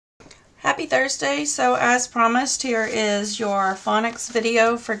Happy Thursday. So as promised, here is your phonics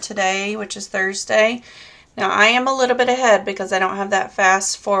video for today, which is Thursday. Now I am a little bit ahead because I don't have that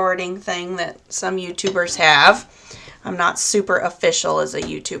fast forwarding thing that some YouTubers have. I'm not super official as a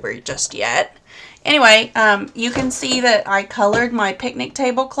YouTuber just yet. Anyway, you can see that I colored my picnic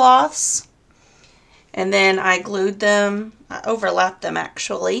tablecloths and then I glued them. I overlapped them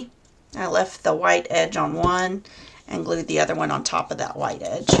actually. I left the white edge on one and glued the other one on top of that white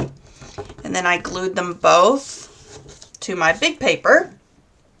edge. And then I glued them both to my big paper.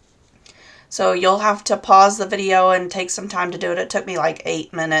 So you'll have to pause the video and take some time to do it. It took me like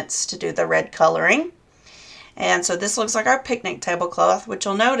 8 minutes to do the red coloring. And so this looks like our picnic tablecloth, which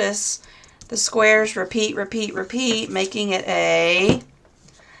you'll notice the squares repeat, repeat, repeat, making it a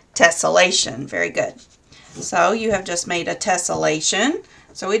tessellation. Very good. So you have just made a tessellation.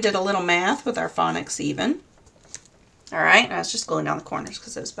 So we did a little math with our phonics even. All right, I was just gluing down the corners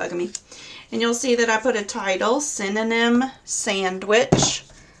because it was bugging me. And you'll see that I put a title, Synonym Sandwich,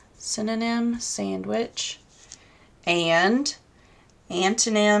 Synonym Sandwich, and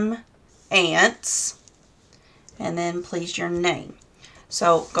Antonym Ants, and then please your name.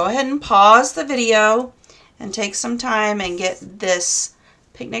 So go ahead and pause the video and take some time and get this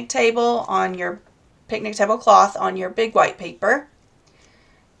picnic table on your picnic tablecloth on your big white paper,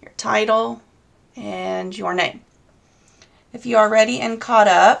 your title, and your name. If you are ready and caught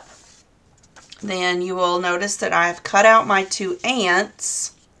up, then you will notice that I've cut out my two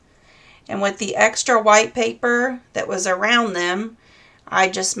ants, and with the extra white paper that was around them, I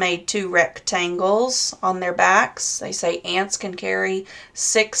just made two rectangles on their backs. They say ants can carry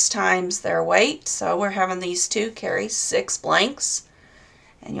 6 times their weight, so we're having these two carry 6 blanks.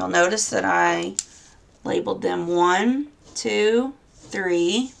 And you'll notice that I labeled them 1, 2,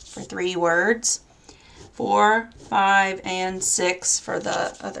 3 for 3 words. 4, 5, and 6 for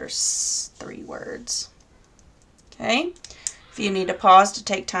the other 3 words. Okay, if you need to pause to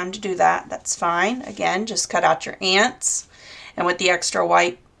take time to do that, that's fine. Again, just cut out your ants, and with the extra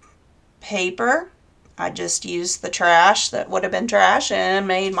white paper, I just used the trash that would have been trash and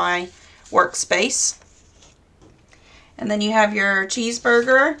made my workspace. And then you have your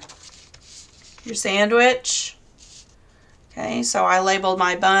cheeseburger, your sandwich. Okay, so I labeled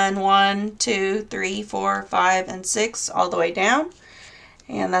my bun 1, 2, 3, 4, 5, and 6 all the way down.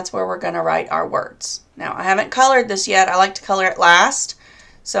 And that's where we're going to write our words. Now, I haven't colored this yet. I like to color it last.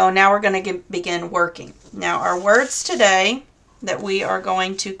 So now we're going to begin working. Now, our words today that we are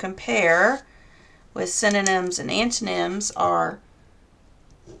going to compare with synonyms and antonyms are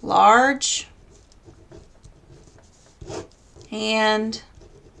large and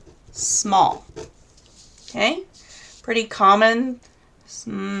small. Okay? Pretty common,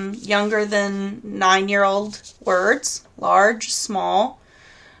 younger than 9-year-old words, large, small.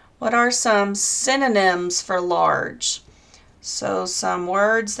 What are some synonyms for large? So some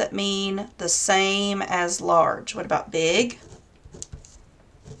words that mean the same as large. What about big?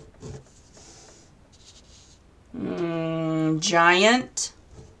 Giant.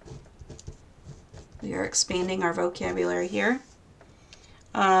 We are expanding our vocabulary here.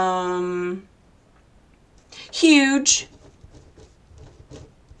 Huge.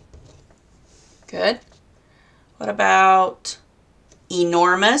 Good. What about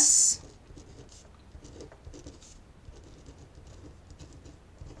enormous?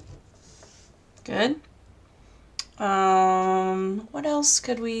 Good. What else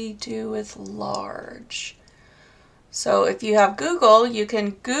could we do with large? So if you have Google, you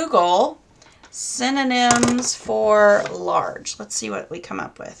can Google synonyms for large. Let's see what we come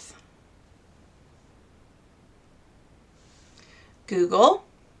up with. Google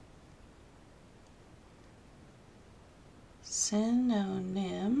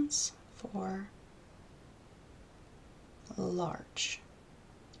synonyms for large.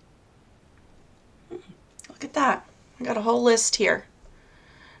 Look at that. I got a whole list here.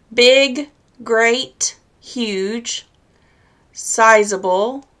 Big, great, huge,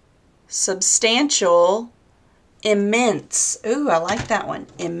 sizable, substantial, immense. Ooh, I like that one.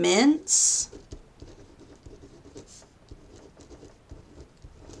 Immense.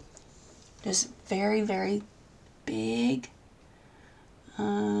 Just very, very big.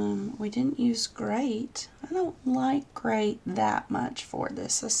 We didn't use great. I don't like great that much for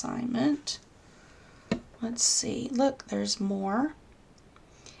this assignment. Let's see. Look, there's more.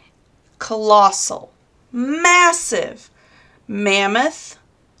 Colossal. Massive. Mammoth.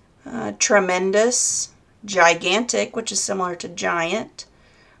 Tremendous. Gigantic, which is similar to giant.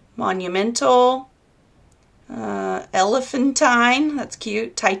 Monumental. Elephantine. That's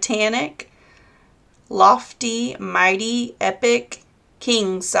cute. Titanic. Lofty, mighty, epic,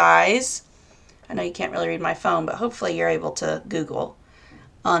 king size. I know you can't really read my phone, but hopefully you're able to Google.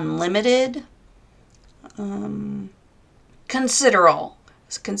 Unlimited. Considerable,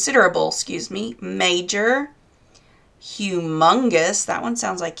 excuse me. Major. Humongous. That one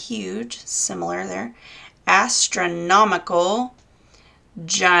sounds like huge. Similar there. Astronomical.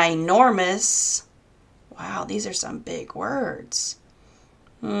 Ginormous. Wow, these are some big words.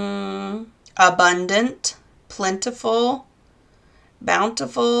 Abundant. Plentiful.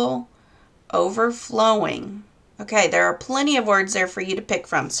 Bountiful. Overflowing. Okay, there are plenty of words there for you to pick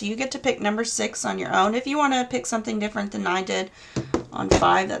from. So you get to pick number 6 on your own. If you want to pick something different than I did on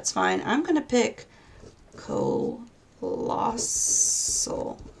 5, that's fine. I'm going to pick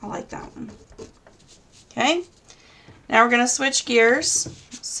colossal. I like that one. Okay, now we're going to switch gears.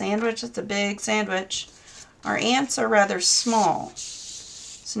 Sandwich, it's a big sandwich. Our ants are rather small.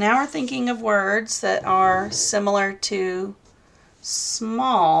 So now we're thinking of words that are similar to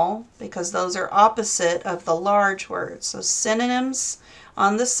small, because those are opposite of the large words. So synonyms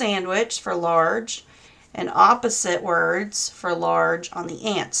on the sandwich for large and opposite words for large on the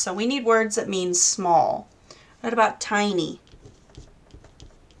ants. So we need words that mean small. What about tiny?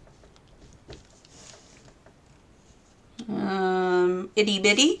 Itty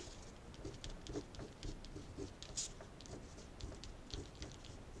bitty.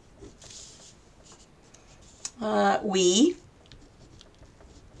 Wee.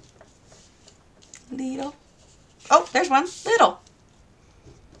 Little. Oh, there's one. Little.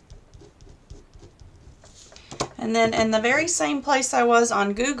 And then in the very same place I was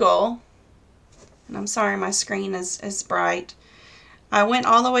on Google, and I'm sorry my screen is bright, I went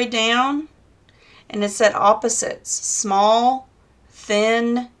all the way down and it said opposites. Small,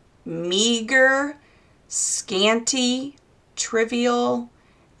 thin, meager, scanty, trivial,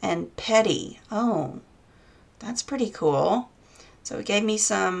 and petty. Oh, that's pretty cool. So it gave me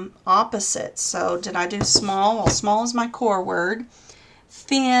some opposites. So did I do small? Well, small is my core word.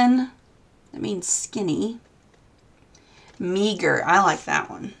 Thin, that means skinny. Meager, I like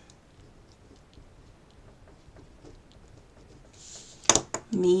that one.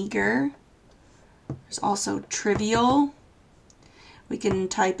 Meager. There's also trivial. We can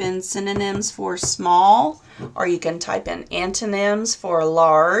type in synonyms for small, or you can type in antonyms for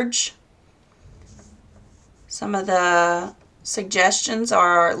large. Some of the suggestions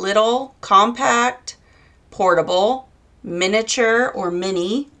are little, compact, portable, miniature or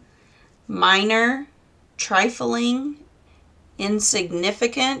mini, minor, trifling,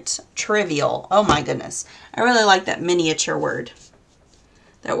 insignificant, trivial. Oh my goodness. I really like that miniature word.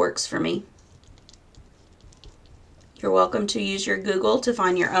 That works for me. You're welcome to use your Google to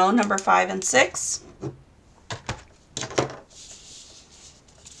find your own number 5 and 6.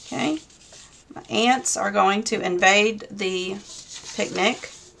 Okay. My ants are going to invade the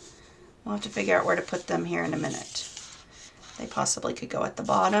picnic. We'll have to figure out where to put them here in a minute. They possibly could go at the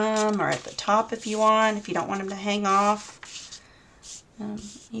bottom or at the top if you want. If you don't want them to hang off,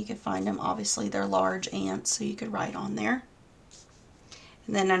 you could find them. Obviously, they're large ants, so you could write on there.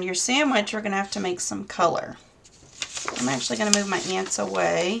 And then on your sandwich, we're going to have to make some color. I'm actually going to move my ants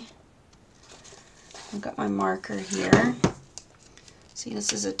away. I've got my marker here. See,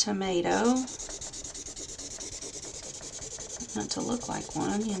 this is a tomato. Not to look like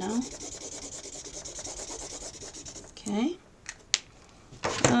one, you know. Okay.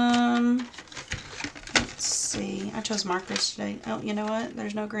 Let's see. I chose markers today. Oh, you know what?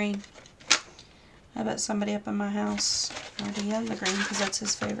 There's no green. I bet somebody up in my house already had the green because that's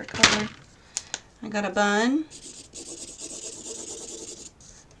his favorite color. I got a bun.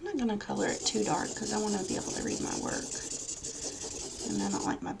 I'm not going to color it too dark because I want to be able to read my work. And I don't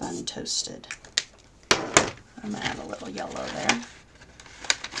like my bun toasted. I'm going to add a little yellow there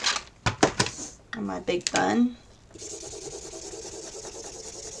on my big bun.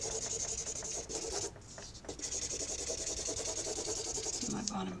 My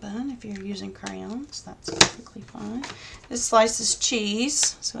bottom bun, if you're using crayons, that's perfectly fine. This slice is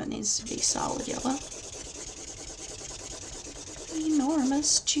cheese, so it needs to be solid yellow.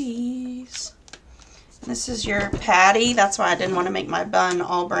 Enormous cheese. This is your patty. That's why I didn't want to make my bun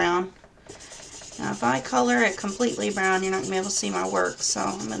all brown. Now, if I color it completely brown, you're not going to be able to see my work, so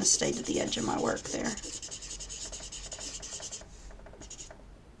I'm going to stay to the edge of my work there.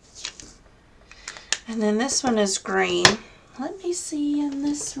 And then this one is green. Let me see in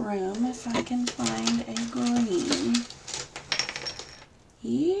this room if I can find a green.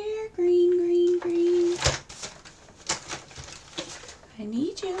 Here, green, green, green. I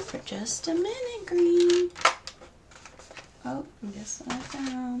need you for just a minute, green. Oh, guess what I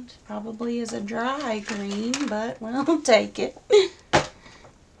found. Probably is a dry green, but we'll take it.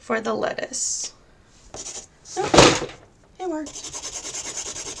 for the lettuce. Oh, it worked.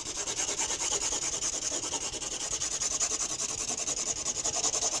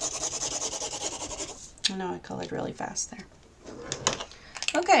 I know I colored really fast there.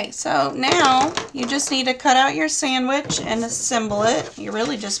 Okay, so now you just need to cut out your sandwich and assemble it. You're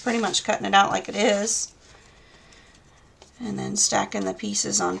really just pretty much cutting it out like it is. And then stacking the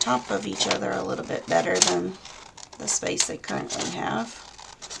pieces on top of each other a little bit better than the space they currently have.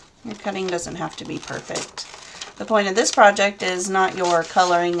 Your cutting doesn't have to be perfect. The point of this project is not your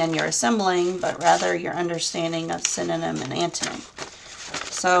coloring and your assembling, but rather your understanding of synonym and antonym.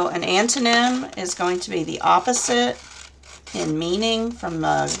 So an antonym is going to be the opposite in meaning from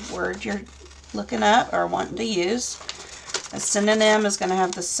the word you're looking up or wanting to use. A synonym is going to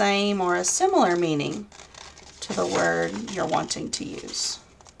have the same or a similar meaning to the word you're wanting to use.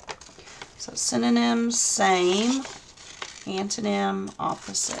 So synonym, same, antonym,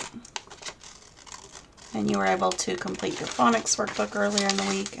 opposite. And you were able to complete your phonics workbook earlier in the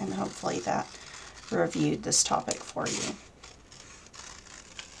week, and hopefully that reviewed this topic for you.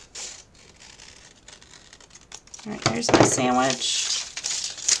 Alright, here's my sandwich.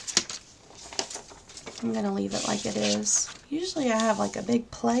 I'm going to leave it like it is. Usually I have like a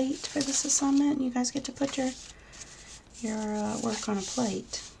big plate for this assignment, and you guys get to put your work on a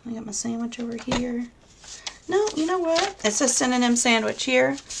plate. I got my sandwich over here. No, you know what? It's a synonym sandwich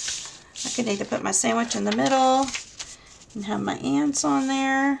here. I could need to put my sandwich in the middle and have my ants on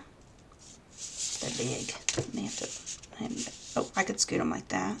there. They're big. I could scoot them like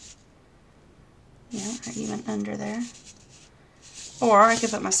that. Yeah, or even under there. Or I could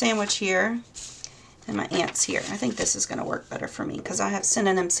put my sandwich here and my ants here. I think this is going to work better for me because I have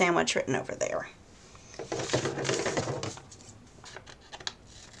synonym sandwich written over there.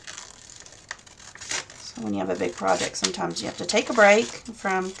 So when you have a big project, sometimes you have to take a break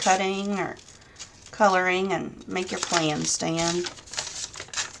from cutting or coloring and make your plan stand.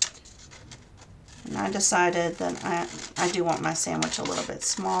 And I decided that I do want my sandwich a little bit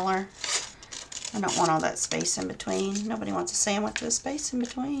smaller. I don't want all that space in between. Nobody wants a sandwich with space in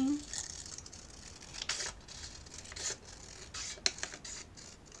between.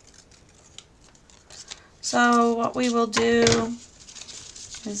 So what we will do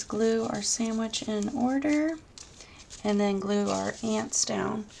is glue our sandwich in order and then glue our ants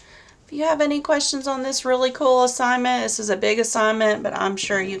down. If you have any questions on this really cool assignment, this is a big assignment, but I'm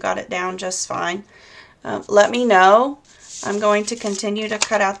sure you got it down just fine. Let me know. I'm going to continue to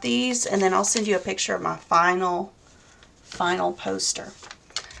cut out these, and then I'll send you a picture of my final poster.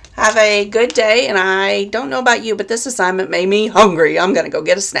 Have a good day, and I don't know about you, but this assignment made me hungry. I'm going to go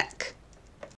get a snack.